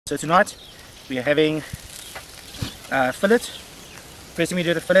So tonight we are having fillet. First thing we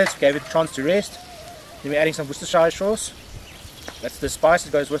do the fillet, we gave it a chance to rest. Then we're adding some Worcestershire sauce. That's the spice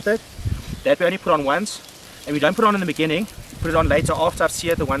that goes with it. That we only put on once, and we don't put it on in the beginning. We put it on later after I've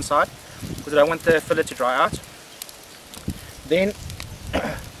seared the one side, because I don't want the fillet to dry out. Then,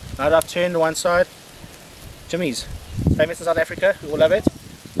 now that I've turned the one side, Jimmy's, famous in South Africa, we all love it.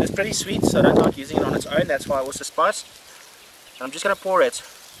 It's pretty sweet, so I don't like using it on its own, that's why I also spice. And I'm just going to pour it,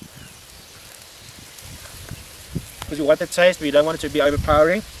 because we want the taste, but we don't want it to be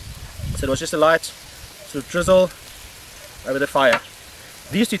overpowering. So it was just a light sort of drizzle over the fire.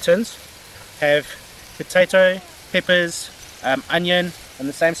 These two tins have potato, peppers, onion, and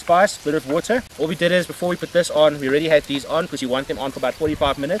the same spice, a bit of water. All we did is, before we put this on, we already had these on, because you want them on for about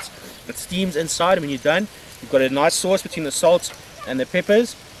 45 minutes. It steams inside, and when you're done, you've got a nice sauce between the salt and the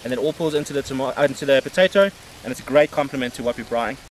peppers, and then it all pulls into the potato, and it's a great complement to what we're braaiing.